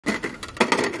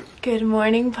Good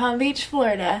morning, Palm Beach,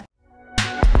 Florida.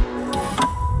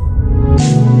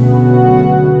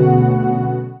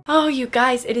 Oh, you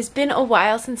guys, it has been a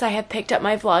while since I have picked up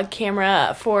my vlog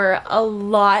camera for a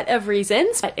lot of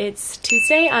reasons. But it's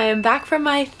Tuesday. I am back from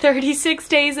my 36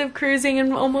 days of cruising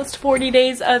and almost 40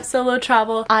 days of solo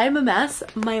travel. I'm a mess.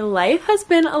 My life has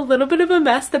been a little bit of a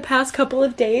mess the past couple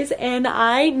of days, and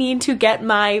I need to get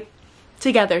my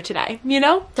together today, you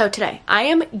know? So today I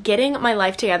am getting my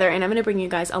life together, and I'm gonna bring you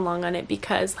guys along on it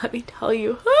because let me tell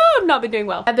you, I've not been doing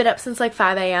well. I've been up since like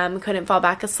 5 a.m. couldn't fall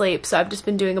back asleep, so I've just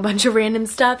been doing a bunch of random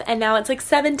stuff, and now it's like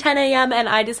 10 a.m. and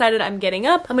I decided I'm getting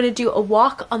up. I'm gonna do a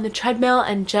walk on the treadmill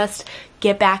and just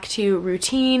get back to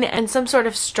routine and some sort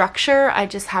of structure. I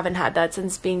just haven't had that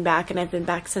since being back, and I've been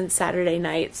back since Saturday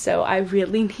night, so I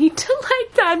really need to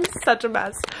I'm such a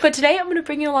mess. But today I'm gonna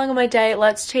bring you along on my day.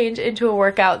 Let's change into a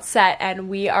workout set, and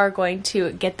we are going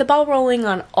to get the ball rolling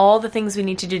on all the things we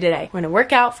need to do today. We're gonna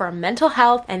work out for our mental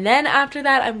health, and then after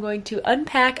that I'm going to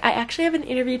unpack. I actually have an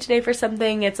interview today for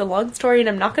something. It's a long story and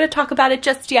I'm not gonna talk about it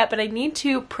just yet, but I need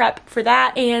to prep for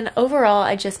that. And overall,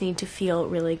 I just need to feel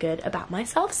really good about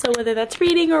myself. So whether that's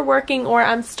reading or working, or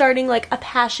I'm starting like a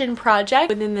passion project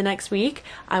within the next week,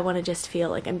 I wanna just feel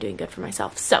like I'm doing good for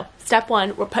myself. So step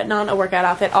one, we're putting on a workout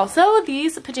outfit. Also,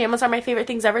 these pajamas are my favorite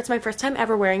things ever. It's my first time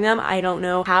ever wearing them. I don't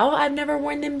know how I've never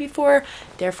worn them before.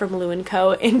 They're from Lou &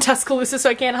 Co. in Tuscaloosa, so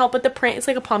I can't help but the print. It's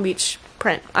like a Palm Beach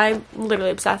print. I'm literally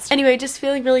obsessed. Anyway, just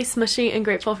feeling really smushy and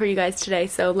grateful for you guys today,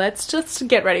 so let's just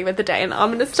get ready with the day, and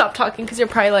I'm gonna stop talking because you're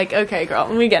probably like, okay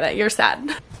girl, we get it, you're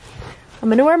sad. I'm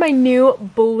gonna wear my new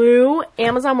blue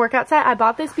Amazon workout set. I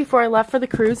bought this before I left for the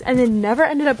cruise and then never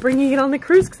ended up bringing it on the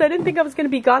cruise because I didn't think I was gonna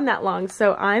be gone that long,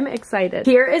 so I'm excited.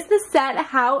 Here is the set.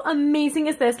 How amazing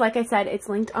is this? Like I said, it's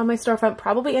linked on my storefront,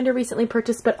 probably under recently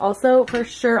purchased, but also for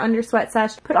sure under Sweat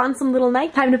Sesh. Put on some little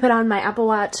night. Time to put on my Apple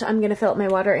Watch. I'm gonna fill up my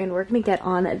water and we're gonna get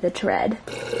on the tread.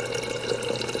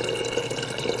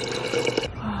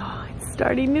 Oh, it's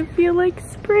starting to feel like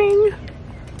spring.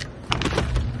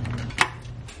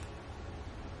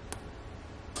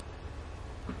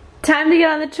 Time to get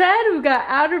on the tread. We've got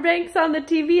Outer Banks on the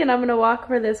TV, and I'm gonna walk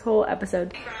for this whole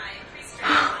episode.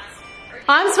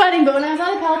 I'm sweating, but when I was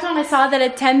on the Peloton, I saw that a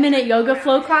 10-minute yoga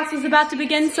flow class was about to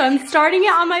begin, so I'm starting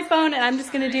it on my phone, and I'm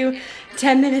just gonna do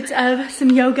 10 minutes of some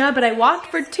yoga. But I walked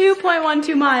for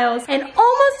 2.12 miles and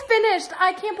almost finished.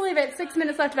 I can't believe it. 6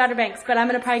 minutes left of Outer Banks, but I'm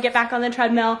gonna probably get back on the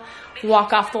treadmill,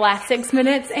 walk off the last 6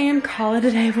 minutes, and call it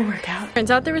a day of a workout. Turns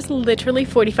out there was literally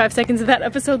 45 seconds of that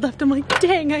episode left. I'm like,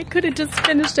 dang, I could have just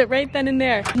finished it right then and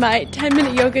there. My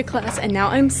 10-minute yoga class, and now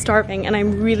I'm starving and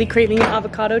I'm really craving an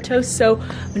avocado toast, so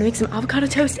I'm gonna make some avocado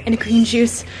toast and a green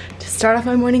juice to start off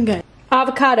my morning good.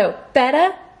 Avocado,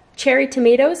 feta, cherry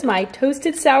tomatoes, my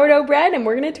toasted sourdough bread, and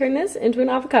we're gonna turn this into an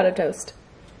avocado toast.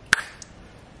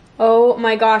 Oh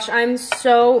my gosh, I'm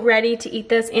so ready to eat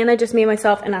this, and I just made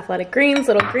myself an Athletic Greens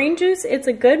little green juice. It's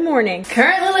a good morning.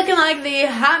 Currently looking like the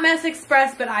Hot Mess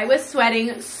Express, but I was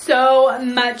sweating so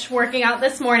much working out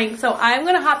this morning, so I'm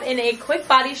gonna hop in a quick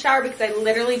body shower because I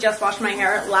literally just washed my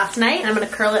hair last night, and I'm gonna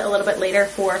curl it a little bit later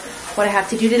for what I have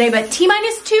to do today. But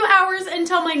T-minus 2 hours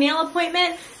until my nail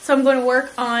appointment, so I'm going to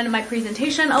work on my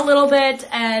presentation a little bit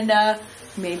and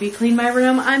maybe clean my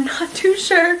room. I'm not too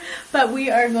sure, but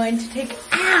we are going to take,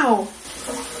 ow!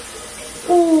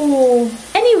 Ooh.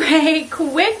 Anyway,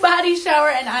 quick body shower,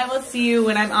 and I will see you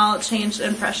when I'm all changed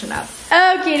and freshened up.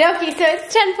 Okie dokie, so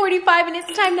it's 10:45 and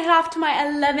it's time to head off to my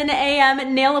 11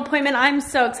 a.m. nail appointment. I'm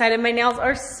so excited. My nails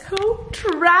are so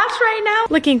trash right now.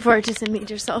 Looking forward to some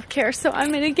major self-care, so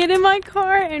I'm gonna get in my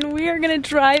car and we are gonna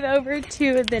drive over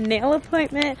to the nail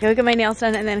appointment, go get my nails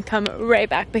done, and then come right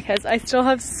back because I still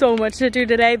have so much to do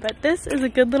today, but this is a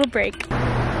good little break.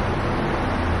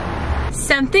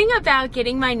 Something about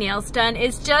getting my nails done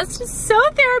is just so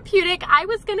therapeutic. I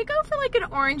was gonna go for like an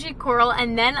orangey coral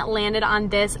and then landed on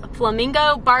this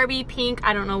flamingo Barbie pink.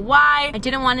 I don't know why. I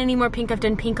didn't want any more pink. I've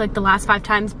done pink like the last 5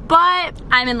 times, but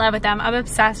I'm in love with them. I'm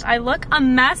obsessed. I look a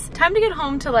mess. Time to get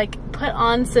home to like put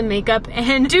on some makeup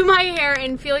and do my hair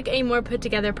and feel like a more put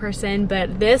together person,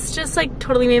 but this just like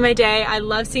totally made my day. I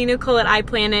love seeing Nicole at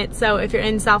iPlanet, so if you're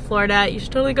in South Florida, you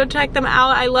should totally go check them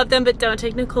out. I love them, but don't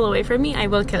take Nicole away from me. I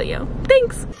will kill you.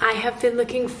 Thanks. I have been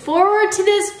looking forward to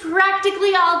this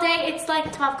practically all day. It's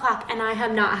like 12 o'clock and I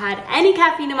have not had any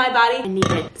caffeine in my body. I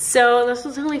need it. So this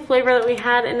was the only flavor that we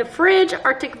had in the fridge,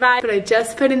 Arctic Vibe, but I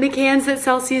just put in the cans that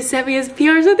Celsius sent me as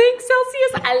PR, so thanks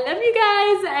Celsius. I love you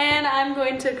guys, and I'm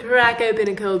going to crack crack open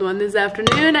a cold one this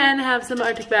afternoon and have some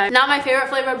Arctic bag. Not my favorite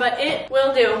flavor, but it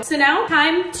will do. So now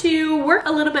time to work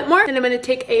a little bit more, and I'm gonna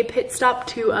take a pit stop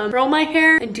to curl my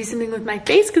hair and do something with my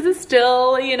face because it's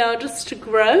still, you know, just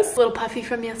gross. A little puffy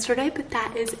from yesterday, but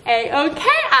that is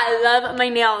a-okay. I love my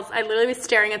nails. I literally was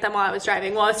staring at them while I was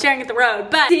driving. Well, I was staring at the road,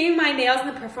 but seeing my nails in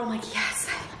the peripheral, I'm like, yes,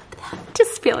 I love them.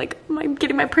 Just feel like I'm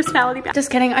getting my personality back. Just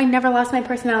kidding, I never lost my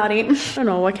personality. I don't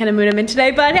know what kind of mood I'm in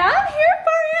today, but I'm here for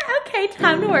it. Okay,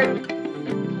 time to work.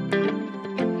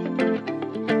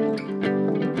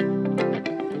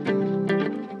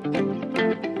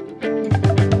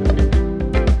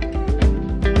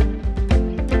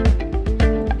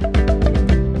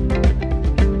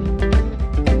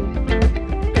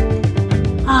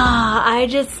 I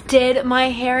just did my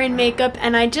hair and makeup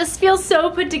and I just feel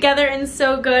so put together and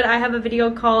so good. I have a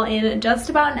video call in just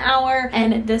about an hour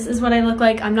and this is what I look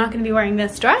like. I'm not going to be wearing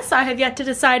this dress. I have yet to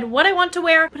decide what I want to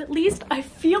wear, but at least I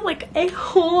feel like a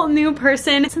whole new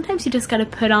person. Sometimes you just gotta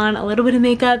put on a little bit of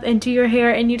makeup and do your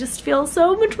hair and you just feel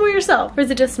so much more yourself. Or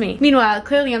is it just me? Meanwhile,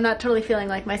 clearly I'm not totally feeling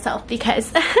like myself because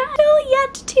still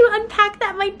yet to unpack.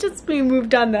 That might just be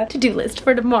moved on the to-do list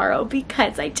for tomorrow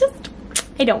because I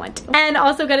don't want to. And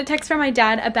also got a text from my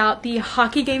dad about the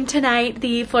hockey game tonight.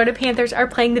 The Florida Panthers are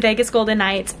playing the Vegas Golden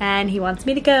Knights and he wants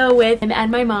me to go with him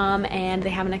and my mom and they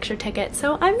have an extra ticket.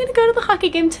 So I'm gonna go to the hockey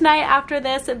game tonight after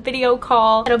this video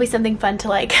call. It'll be something fun to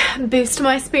like boost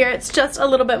my spirits just a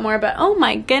little bit more. But oh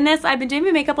my goodness, I've been doing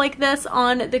my makeup like this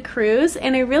on the cruise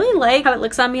and I really like how it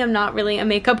looks on me. I'm not really a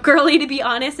makeup girly, to be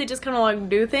honest. I just kind of like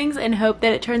do things and hope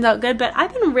that it turns out good. But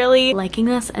I've been really liking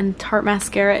this and Tarte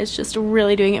mascara is just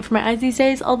really doing it for my eyes these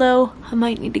days. Although I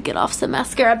might need to get off some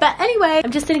mascara. But anyway,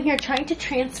 I'm just sitting here trying to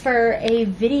transfer a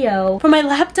video from my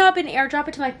laptop and airdrop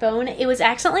it to my phone. It was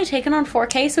accidentally taken on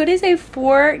 4K, so it is a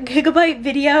 4 gigabyte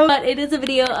video, but it is a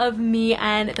video of me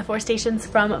and the 4 stations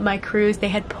from my cruise. They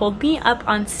had pulled me up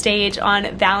on stage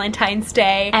on Valentine's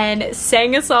Day and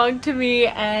sang a song to me,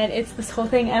 and it's this whole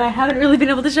thing, and I haven't really been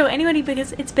able to show anybody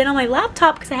because it's been on my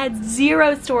laptop because I had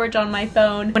 0 storage on my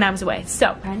phone when I was away.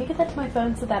 So I'm trying to get that to my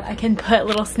phone so that I can put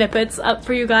little snippets up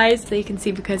for you guys so you can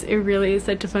see because it really is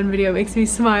such a fun video. It makes me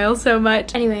smile so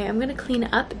much. Anyway, I'm gonna clean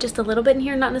up just a little bit in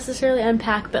here, not necessarily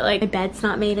unpack, but like my bed's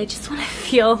not made. I just want to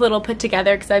feel a little put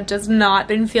together because I've just not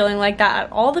been feeling like that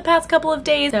at all the past couple of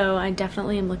days. So I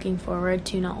definitely am looking forward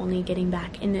to not only getting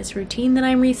back in this routine that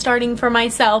I'm restarting for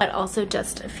myself, but also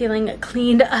just feeling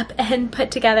cleaned up and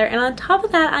put together. And on top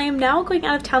of that, I am now going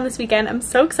out of town this weekend. I'm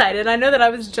so excited. I know that I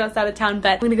was just out of town,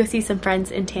 but I'm gonna go see some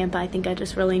friends in Tampa. I think I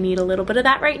just really need a little bit of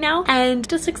that right now and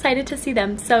just excited to see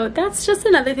them. So that's just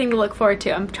another thing to look forward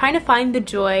to. I'm trying to find the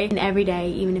joy in every day,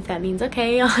 even if that means,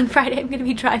 okay, on Friday I'm gonna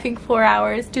be driving 4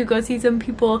 hours to go see some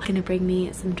people. It's gonna bring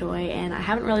me some joy, and I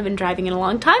haven't really been driving in a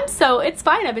long time, so it's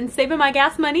fine. I've been saving my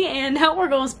gas money and now we're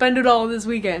gonna spend it all this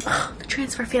weekend. The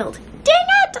transfer failed. Dang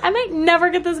it! I might never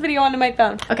get this video onto my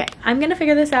phone. Okay, I'm gonna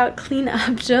figure this out, clean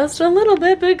up just a little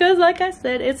bit because like I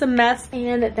said, it's a mess.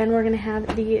 And then we're gonna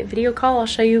have the video call. I'll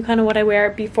show you kind of what I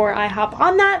wear before I hop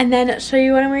on that and then show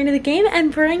you what I'm wearing to the game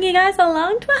and bring you guys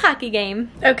along to a hockey game.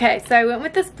 Okay, so I went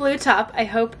with this blue top. I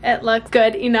hope it looks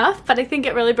good enough, but I think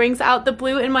it really brings out the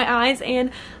blue in my eyes. And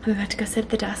I'm about to go sit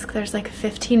at the desk. There's like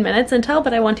 15 minutes until,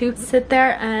 but I want to sit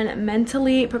there and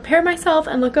mentally prepare myself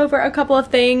and look over a couple of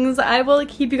things. I will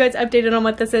keep you guys updated on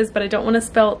what this is, but I don't want to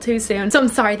spill too soon. So I'm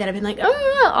sorry that I've been like,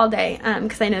 oh, all day,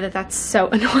 because I know that that's so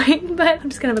annoying, but I'm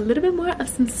just gonna have a little bit more of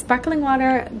some sparkling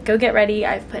water, go get ready.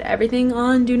 I've put everything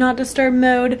on do not disturb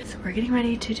mode. So we're getting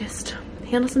ready to just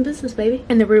handle some business, baby.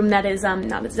 In the room that is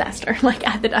not a disaster, like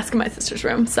at the desk in my sister's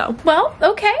room. So, well,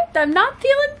 okay. I'm not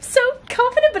feeling so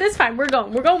confident, but it's fine. We're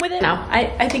going with it. No,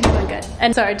 I think it went good.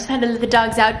 And sorry, I just had to let the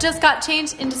dogs out. Just got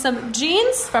changed into some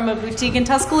jeans from a boutique in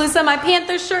Tuscaloosa. My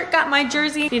Panthers shirt, got my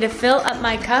jersey. Need to fill up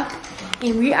my cup.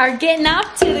 And we are getting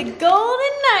off to the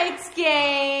Golden Knights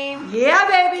game. Yeah,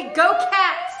 baby, go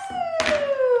Cats.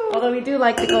 Although we do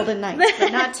like the Golden Knights,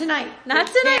 but not tonight. Not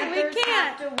tonight, we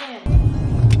can't. Have to win.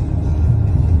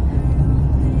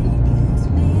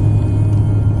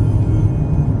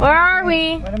 Where are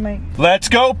we? What am I? Let's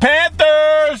go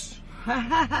Panthers!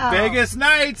 Vegas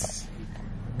Knights!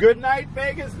 Good night,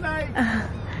 Vegas Knights!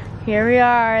 Here we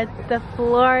are at the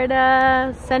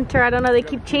Florida Center. I don't know, they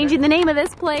keep changing the name of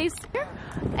this place.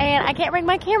 And I can't bring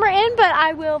my camera in, but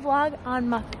I will vlog on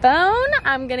my phone.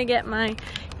 I'm gonna get my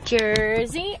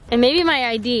jersey and maybe my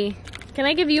ID. Can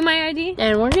I give you my ID?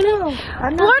 And we're gonna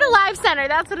Florida Live Center,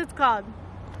 that's what it's called.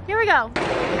 Here we go.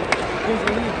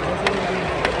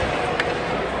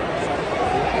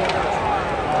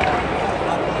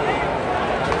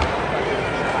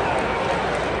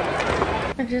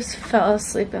 I just fell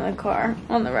asleep in the car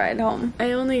on the ride home.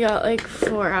 I only got like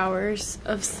 4 hours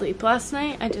of sleep last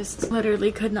night. I just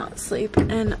literally could not sleep,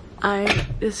 and I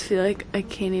just feel like I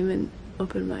can't even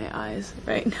open my eyes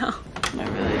right now. I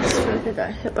really just feel like I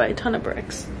got hit by a ton of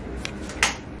bricks.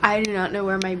 I do not know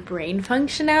where my brain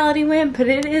functionality went, but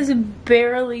it is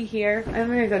barely here. I'm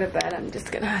gonna go to bed. I'm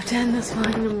just gonna have to end this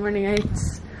vlog in the morning.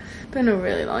 It's been a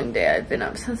really long day. I've been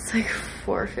up since like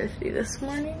 4:50 this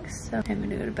morning, so I'm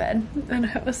gonna go to bed and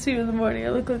I will see you in the morning. I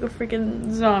look like a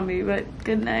freaking zombie, but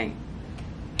good night.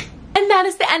 And that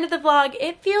is the end of the vlog.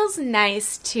 It feels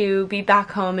nice to be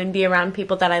back home and be around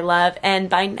people that I love. And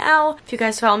by now, if you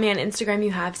guys follow me on Instagram,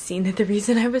 you have seen that the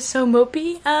reason I was so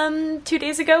mopey 2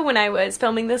 days ago when I was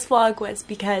filming this vlog was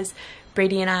because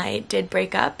Brady and I did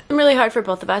break up. It's really hard for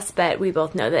both of us, but we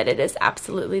both know that it is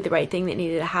absolutely the right thing that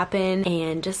needed to happen,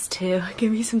 and just to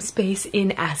give me some space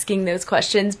in asking those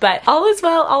questions. But all is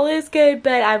well, all is good,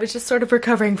 but I was just sort of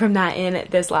recovering from that in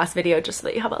this last video, just so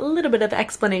that you have a little bit of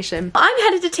explanation. I'm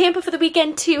headed to Tampa for the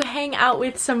weekend to hang out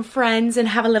with some friends and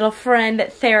have a little friend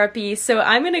therapy, so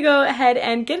I'm gonna go ahead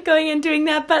and get going and doing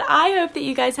that. But I hope that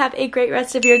you guys have a great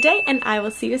rest of your day, and I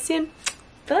will see you soon.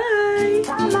 Bye!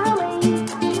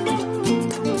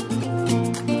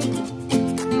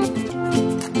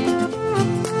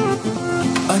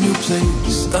 A new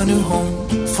place, a new home,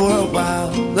 for a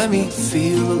while, let me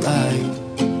feel alive.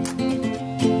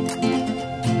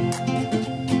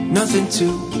 Nothing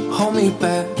to hold me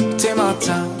back, take my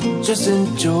time, just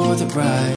enjoy the ride.